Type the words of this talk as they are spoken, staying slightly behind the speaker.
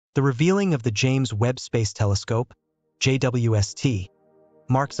The revealing of the James Webb Space Telescope, JWST,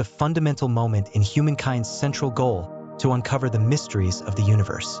 marks a fundamental moment in humankind's central goal to uncover the mysteries of the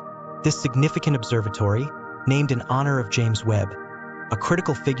universe. This significant observatory, named in honor of James Webb, a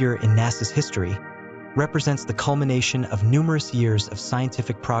critical figure in NASA's history, represents the culmination of numerous years of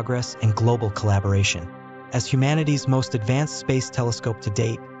scientific progress and global collaboration. As humanity's most advanced space telescope to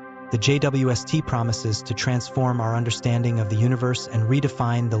date, the JWST promises to transform our understanding of the universe and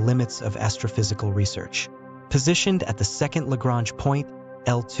redefine the limits of astrophysical research. Positioned at the second Lagrange point,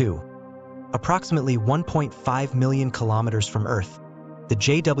 L2, approximately 1.5 million kilometers from Earth, the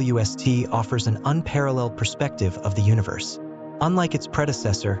JWST offers an unparalleled perspective of the universe. Unlike its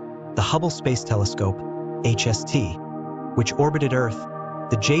predecessor, the Hubble Space Telescope, HST, which orbited Earth,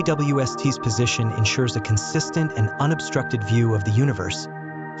 the JWST's position ensures a consistent and unobstructed view of the universe,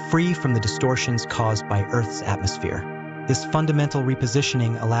 free from the distortions caused by Earth's atmosphere. This fundamental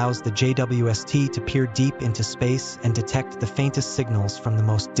repositioning allows the JWST to peer deep into space and detect the faintest signals from the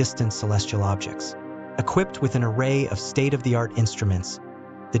most distant celestial objects. Equipped with an array of state-of-the-art instruments,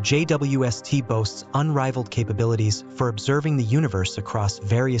 the JWST boasts unrivaled capabilities for observing the universe across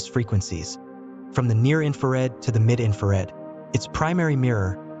various frequencies, from the near-infrared to the mid-infrared. Its primary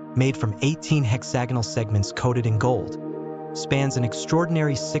mirror, made from 18 hexagonal segments coated in gold, spans an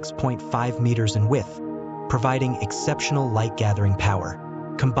extraordinary 6.5 meters in width, providing exceptional light-gathering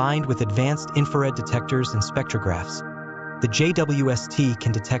power. Combined with advanced infrared detectors and spectrographs, the JWST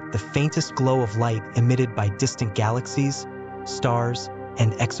can detect the faintest glow of light emitted by distant galaxies, stars,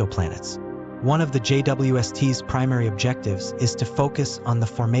 and exoplanets. One of the JWST's primary objectives is to focus on the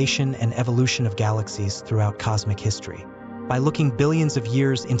formation and evolution of galaxies throughout cosmic history. By looking billions of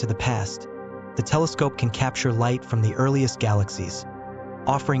years into the past, the telescope can capture light from the earliest galaxies,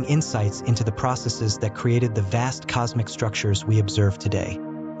 offering insights into the processes that created the vast cosmic structures we observe today.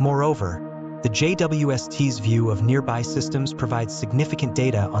 Moreover, the JWST's view of nearby systems provides significant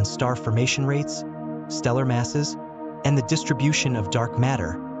data on star formation rates, stellar masses, and the distribution of dark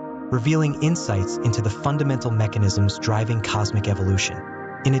matter, revealing insights into the fundamental mechanisms driving cosmic evolution.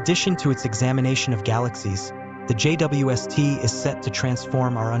 In addition to its examination of galaxies, the JWST is set to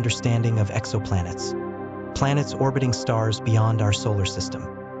transform our understanding of exoplanets, planets orbiting stars beyond our solar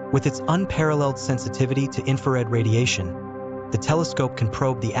system. With its unparalleled sensitivity to infrared radiation, the telescope can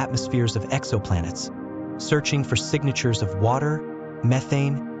probe the atmospheres of exoplanets, searching for signatures of water,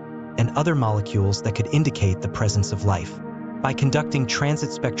 methane, and other molecules that could indicate the presence of life. By conducting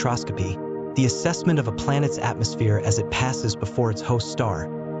transit spectroscopy, the assessment of a planet's atmosphere as it passes before its host star,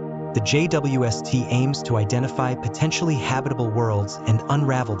 the JWST aims to identify potentially habitable worlds and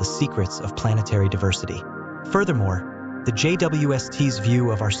unravel the secrets of planetary diversity. Furthermore, the JWST's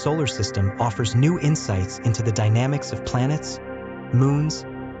view of our solar system offers new insights into the dynamics of planets, moons,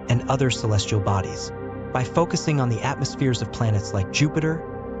 and other celestial bodies. By focusing on the atmospheres of planets like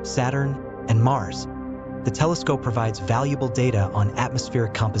Jupiter, Saturn, and Mars, the telescope provides valuable data on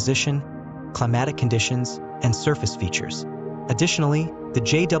atmospheric composition, climatic conditions, and surface features. Additionally, the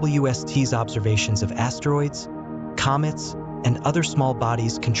JWST's observations of asteroids, comets, and other small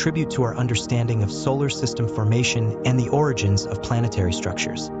bodies contribute to our understanding of solar system formation and the origins of planetary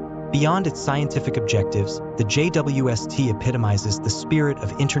structures. Beyond its scientific objectives, the JWST epitomizes the spirit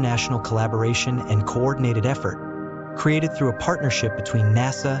of international collaboration and coordinated effort, created through a partnership between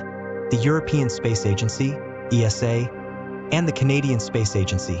NASA, the European Space Agency, ESA, and the Canadian Space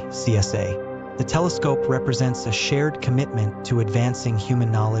Agency, CSA. The telescope represents a shared commitment to advancing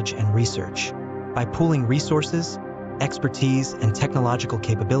human knowledge and research. By pooling resources, expertise, and technological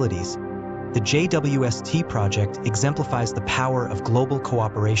capabilities, the JWST project exemplifies the power of global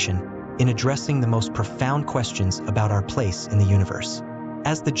cooperation in addressing the most profound questions about our place in the universe.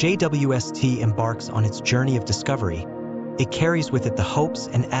 As the JWST embarks on its journey of discovery, it carries with it the hopes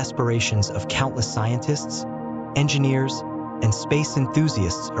and aspirations of countless scientists, engineers, and space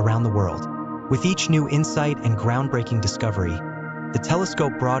enthusiasts around the world. With each new insight and groundbreaking discovery, the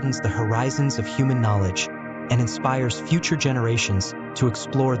telescope broadens the horizons of human knowledge and inspires future generations to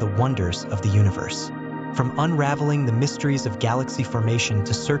explore the wonders of the universe. From unraveling the mysteries of galaxy formation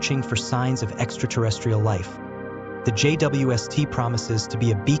to searching for signs of extraterrestrial life, the JWST promises to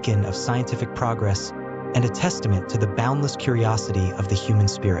be a beacon of scientific progress and a testament to the boundless curiosity of the human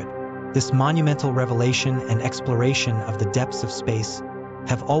spirit. This monumental revelation and exploration of the depths of space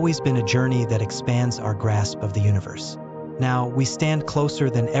have always been a journey that expands our grasp of the universe. Now, we stand closer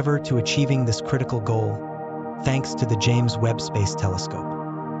than ever to achieving this critical goal, thanks to the James Webb Space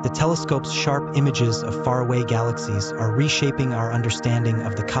Telescope. The telescope's sharp images of faraway galaxies are reshaping our understanding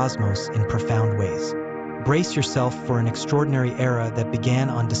of the cosmos in profound ways. Brace yourself for an extraordinary era that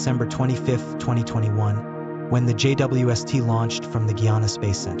began on December 25, 2021, when the JWST launched from the Guyana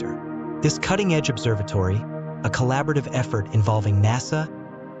Space Center. This cutting-edge observatory, a collaborative effort involving NASA,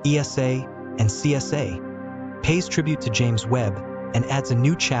 ESA, and CSA, pays tribute to James Webb and adds a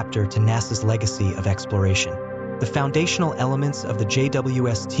new chapter to NASA's legacy of exploration. The foundational elements of the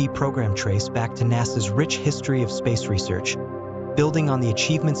JWST program trace back to NASA's rich history of space research, building on the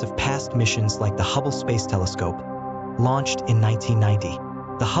achievements of past missions like the Hubble Space Telescope, launched in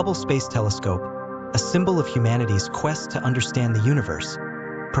 1990. The Hubble Space Telescope, a symbol of humanity's quest to understand the universe,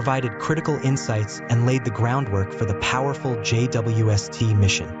 provided critical insights and laid the groundwork for the powerful JWST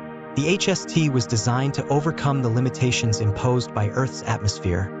mission. The HST was designed to overcome the limitations imposed by Earth's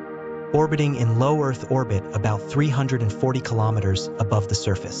atmosphere, orbiting in low Earth orbit about 340 kilometers above the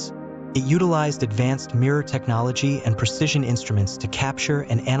surface. It utilized advanced mirror technology and precision instruments to capture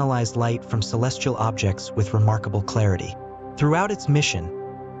and analyze light from celestial objects with remarkable clarity. Throughout its mission,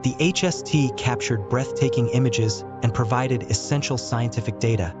 the HST captured breathtaking images and provided essential scientific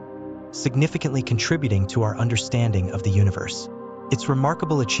data, significantly contributing to our understanding of the universe. Its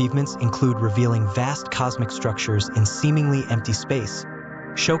remarkable achievements include revealing vast cosmic structures in seemingly empty space,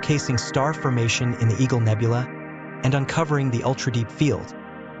 showcasing star formation in the Eagle Nebula, and uncovering the ultra-deep field,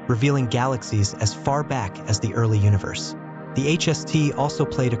 revealing galaxies as far back as the early universe. The HST also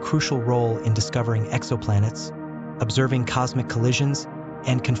played a crucial role in discovering exoplanets, observing cosmic collisions,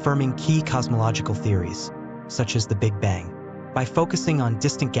 and confirming key cosmological theories, such as the Big Bang. By focusing on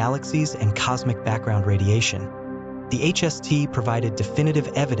distant galaxies and cosmic background radiation, the HST provided definitive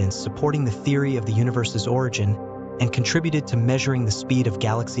evidence supporting the theory of the universe's origin and contributed to measuring the speed of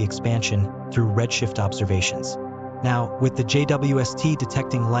galaxy expansion through redshift observations. Now, with the JWST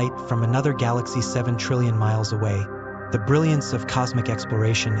detecting light from another galaxy 7 trillion miles away, the brilliance of cosmic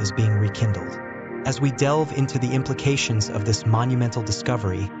exploration is being rekindled. As we delve into the implications of this monumental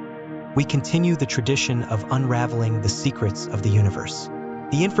discovery, we continue the tradition of unraveling the secrets of the universe.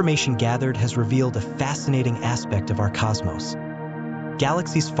 The information gathered has revealed a fascinating aspect of our cosmos.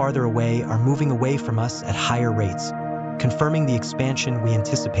 Galaxies farther away are moving away from us at higher rates, confirming the expansion we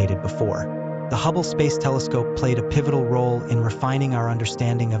anticipated before. The Hubble Space Telescope played a pivotal role in refining our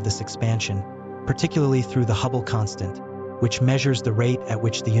understanding of this expansion, particularly through the Hubble constant, which measures the rate at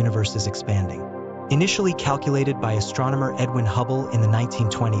which the universe is expanding. Initially calculated by astronomer Edwin Hubble in the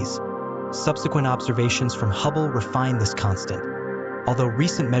 1920s, subsequent observations from Hubble refined this constant, although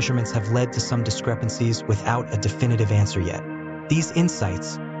recent measurements have led to some discrepancies without a definitive answer yet. These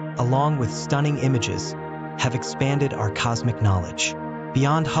insights, along with stunning images, have expanded our cosmic knowledge.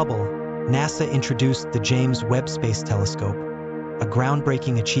 Beyond Hubble, NASA introduced the James Webb Space Telescope, a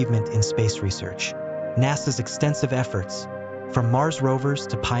groundbreaking achievement in space research. NASA's extensive efforts, from Mars rovers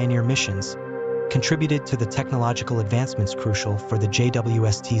to Pioneer missions, contributed to the technological advancements crucial for the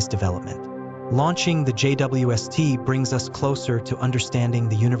JWST's development. Launching the JWST brings us closer to understanding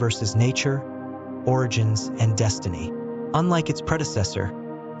the universe's nature, origins, and destiny. Unlike its predecessor,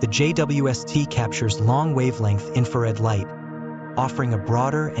 the JWST captures long-wavelength infrared light, offering a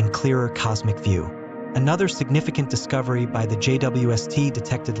broader and clearer cosmic view. Another significant discovery by the JWST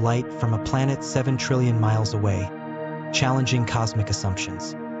detected light from a planet 7 trillion miles away, challenging cosmic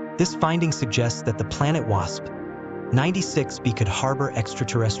assumptions. This finding suggests that the planet WASP 96b could harbor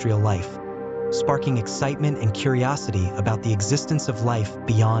extraterrestrial life, sparking excitement and curiosity about the existence of life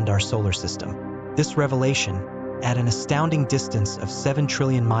beyond our solar system. This revelation, at an astounding distance of 7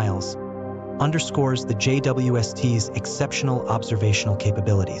 trillion miles, underscores the JWST's exceptional observational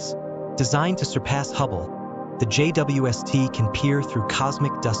capabilities. Designed to surpass Hubble, the JWST can peer through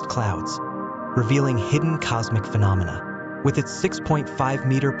cosmic dust clouds, revealing hidden cosmic phenomena. With its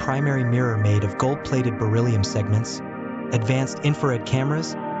 6.5-meter primary mirror made of gold-plated beryllium segments, advanced infrared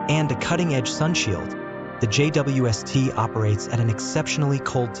cameras, and a cutting-edge sunshield, the JWST operates at an exceptionally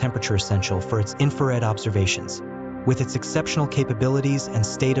cold temperature essential for its infrared observations. With its exceptional capabilities and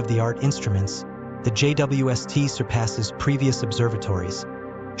state-of-the-art instruments, the JWST surpasses previous observatories,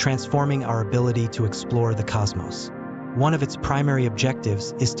 transforming our ability to explore the cosmos. One of its primary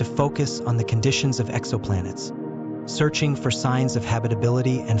objectives is to focus on the conditions of exoplanets, searching for signs of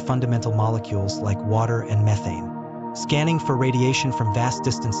habitability and fundamental molecules like water and methane. Scanning for radiation from vast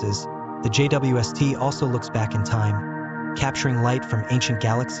distances, the JWST also looks back in time, capturing light from ancient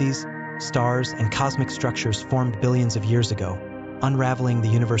galaxies, stars, and cosmic structures formed billions of years ago, unraveling the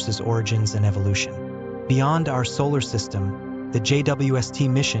universe's origins and evolution. Beyond our solar system, the JWST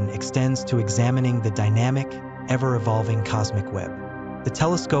mission extends to examining the dynamic, ever-evolving cosmic web. The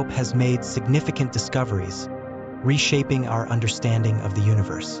telescope has made significant discoveries, reshaping our understanding of the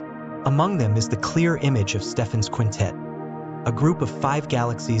universe. Among them is the clear image of Stephan's quintet, a group of 5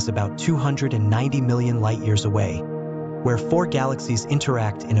 galaxies about 290 million light-years away, where 4 galaxies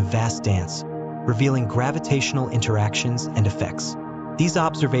interact in a vast dance, revealing gravitational interactions and effects. These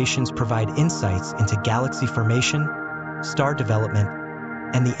observations provide insights into galaxy formation, star development,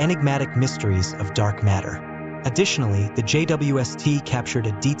 and the enigmatic mysteries of dark matter. Additionally, the JWST captured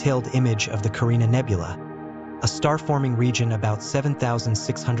a detailed image of the Carina Nebula, a star-forming region about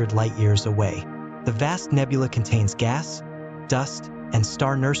 7,600 light-years away. The vast nebula contains gas, dust, and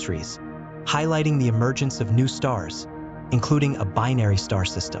star nurseries, highlighting the emergence of new stars, including a binary star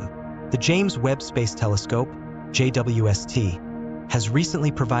system. The James Webb Space Telescope, JWST, has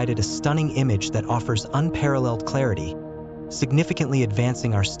recently provided a stunning image that offers unparalleled clarity, significantly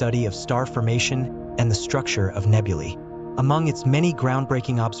advancing our study of star formation and the structure of nebulae. Among its many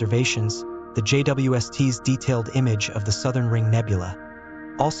groundbreaking observations, the JWST's detailed image of the Southern Ring Nebula,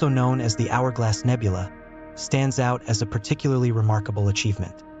 also known as the Hourglass Nebula, stands out as a particularly remarkable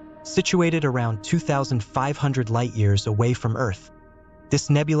achievement. Situated around 2,500 light-years away from Earth, this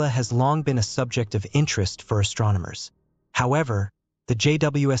nebula has long been a subject of interest for astronomers. However, the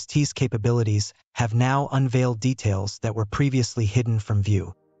JWST's capabilities have now unveiled details that were previously hidden from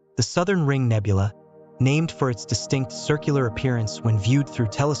view. The Southern Ring Nebula, named for its distinct circular appearance when viewed through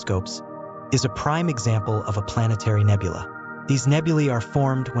telescopes, is a prime example of a planetary nebula. These nebulae are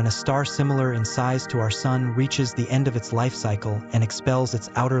formed when a star similar in size to our Sun reaches the end of its life cycle and expels its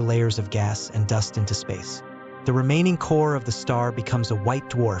outer layers of gas and dust into space. The remaining core of the star becomes a white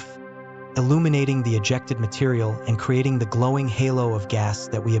dwarf, illuminating the ejected material and creating the glowing halo of gas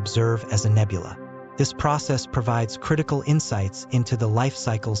that we observe as a nebula. This process provides critical insights into the life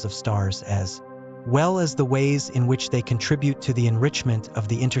cycles of stars as well as the ways in which they contribute to the enrichment of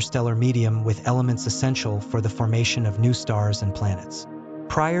the interstellar medium with elements essential for the formation of new stars and planets.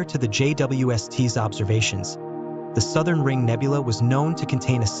 Prior to the JWST's observations, the Southern Ring Nebula was known to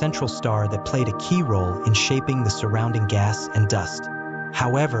contain a central star that played a key role in shaping the surrounding gas and dust.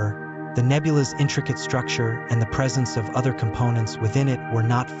 However, the nebula's intricate structure and the presence of other components within it were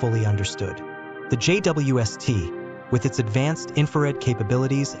not fully understood. The JWST, with its advanced infrared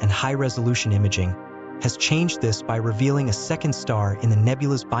capabilities and high-resolution imaging, has changed this by revealing a second star in the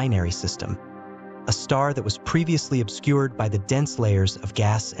nebula's binary system, a star that was previously obscured by the dense layers of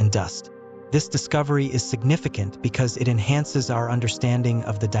gas and dust. This discovery is significant because it enhances our understanding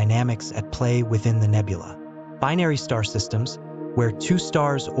of the dynamics at play within the nebula. Binary star systems, where 2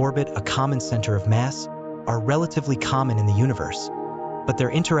 stars orbit a common center of mass, are relatively common in the universe, but their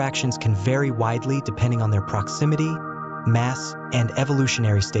interactions can vary widely depending on their proximity, mass, and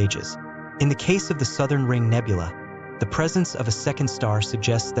evolutionary stages. In the case of the Southern Ring Nebula, the presence of a second star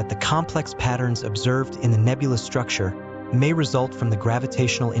suggests that the complex patterns observed in the nebula's structure may result from the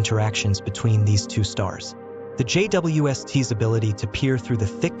gravitational interactions between these 2 stars. The JWST's ability to peer through the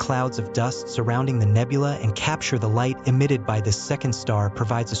thick clouds of dust surrounding the nebula and capture the light emitted by this second star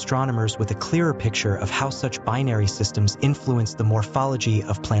provides astronomers with a clearer picture of how such binary systems influence the morphology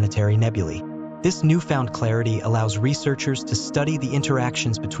of planetary nebulae. This newfound clarity allows researchers to study the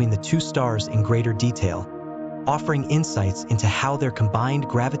interactions between the 2 stars in greater detail, offering insights into how their combined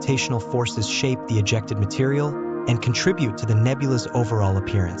gravitational forces shape the ejected material and contribute to the nebula's overall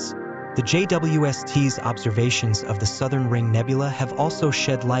appearance. The JWST's observations of the Southern Ring Nebula have also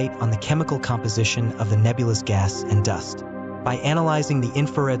shed light on the chemical composition of the nebula's gas and dust. By analyzing the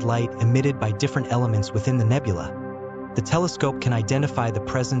infrared light emitted by different elements within the nebula, the telescope can identify the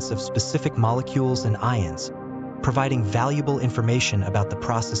presence of specific molecules and ions, providing valuable information about the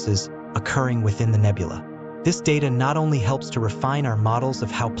processes occurring within the nebula. This data not only helps to refine our models of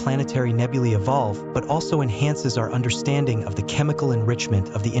how planetary nebulae evolve, but also enhances our understanding of the chemical enrichment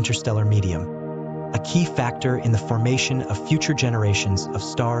of the interstellar medium, a key factor in the formation of future generations of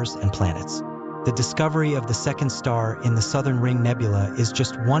stars and planets. The discovery of the second star in the Southern Ring Nebula is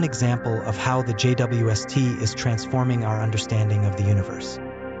just one example of how the JWST is transforming our understanding of the universe.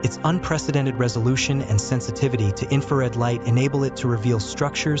 Its unprecedented resolution and sensitivity to infrared light enable it to reveal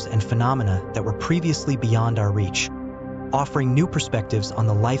structures and phenomena that were previously beyond our reach, offering new perspectives on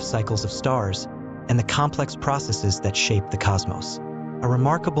the life cycles of stars and the complex processes that shape the cosmos. A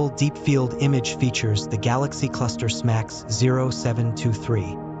remarkable deep-field image features the galaxy cluster SMACS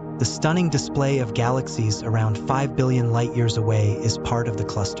 0723. The stunning display of galaxies around 5 billion light-years away is part of the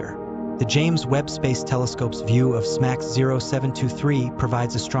cluster. The James Webb Space Telescope's view of SMACS 0723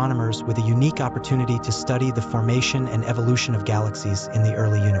 provides astronomers with a unique opportunity to study the formation and evolution of galaxies in the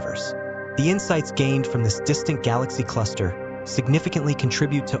early universe. The insights gained from this distant galaxy cluster significantly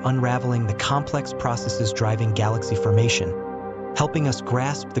contribute to unraveling the complex processes driving galaxy formation, helping us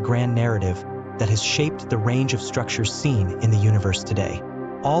grasp the grand narrative that has shaped the range of structures seen in the universe today.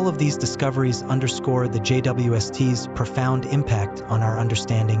 All of these discoveries underscore the JWST's profound impact on our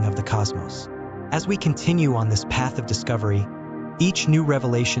understanding of the cosmos. As we continue on this path of discovery, each new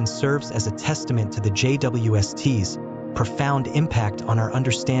revelation serves as a testament to the JWST's profound impact on our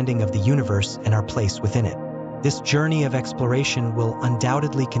understanding of the universe and our place within it. This journey of exploration will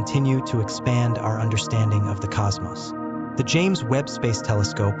undoubtedly continue to expand our understanding of the cosmos. The James Webb Space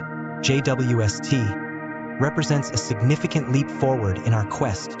Telescope, JWST, represents a significant leap forward in our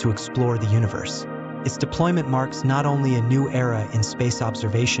quest to explore the universe. Its deployment marks not only a new era in space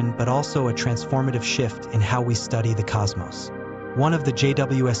observation, but also a transformative shift in how we study the cosmos. One of the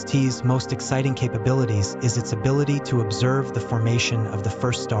JWST's most exciting capabilities is its ability to observe the formation of the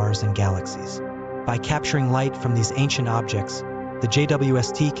first stars and galaxies. By capturing light from these ancient objects, the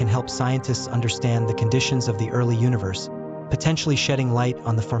JWST can help scientists understand the conditions of the early universe, potentially shedding light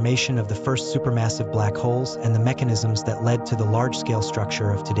on the formation of the first supermassive black holes and the mechanisms that led to the large-scale structure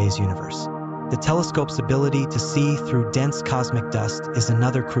of today's universe. The telescope's ability to see through dense cosmic dust is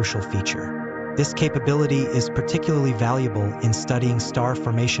another crucial feature. This capability is particularly valuable in studying star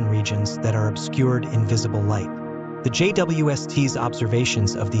formation regions that are obscured in visible light. The JWST's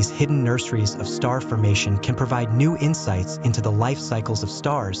observations of these hidden nurseries of star formation can provide new insights into the life cycles of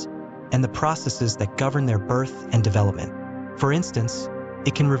stars and the processes that govern their birth and development. For instance,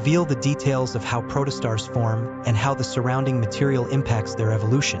 it can reveal the details of how protostars form and how the surrounding material impacts their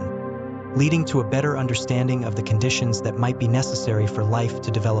evolution, leading to a better understanding of the conditions that might be necessary for life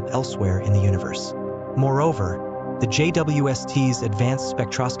to develop elsewhere in the universe. Moreover, the JWST's advanced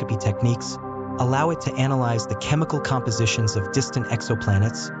spectroscopy techniques allow it to analyze the chemical compositions of distant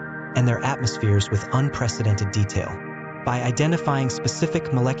exoplanets and their atmospheres with unprecedented detail. By identifying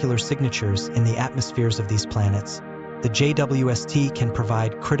specific molecular signatures in the atmospheres of these planets, the JWST can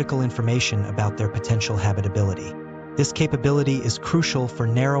provide critical information about their potential habitability. This capability is crucial for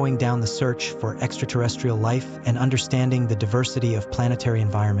narrowing down the search for extraterrestrial life and understanding the diversity of planetary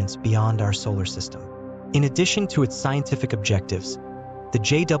environments beyond our solar system. In addition to its scientific objectives, the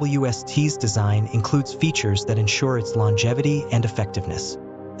JWST's design includes features that ensure its longevity and effectiveness.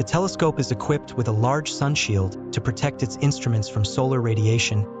 The telescope is equipped with a large sun shield to protect its instruments from solar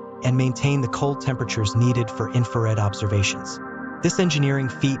radiation and maintain the cold temperatures needed for infrared observations. This engineering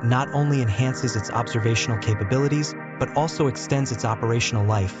feat not only enhances its observational capabilities, but also extends its operational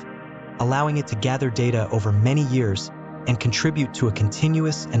life, allowing it to gather data over many years and contribute to a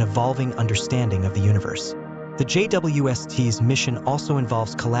continuous and evolving understanding of the universe. The JWST's mission also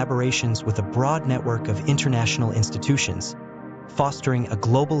involves collaborations with a broad network of international institutions, fostering a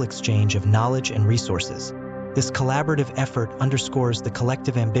global exchange of knowledge and resources. This collaborative effort underscores the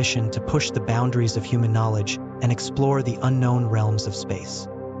collective ambition to push the boundaries of human knowledge and explore the unknown realms of space.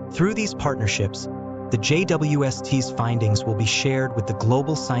 Through these partnerships, the JWST's findings will be shared with the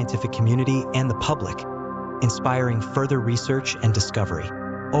global scientific community and the public, inspiring further research and discovery.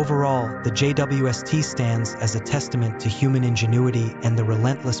 Overall, the JWST stands as a testament to human ingenuity and the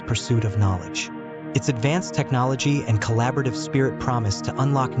relentless pursuit of knowledge. Its advanced technology and collaborative spirit promise to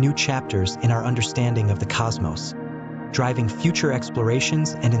unlock new chapters in our understanding of the cosmos, driving future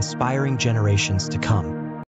explorations and inspiring generations to come.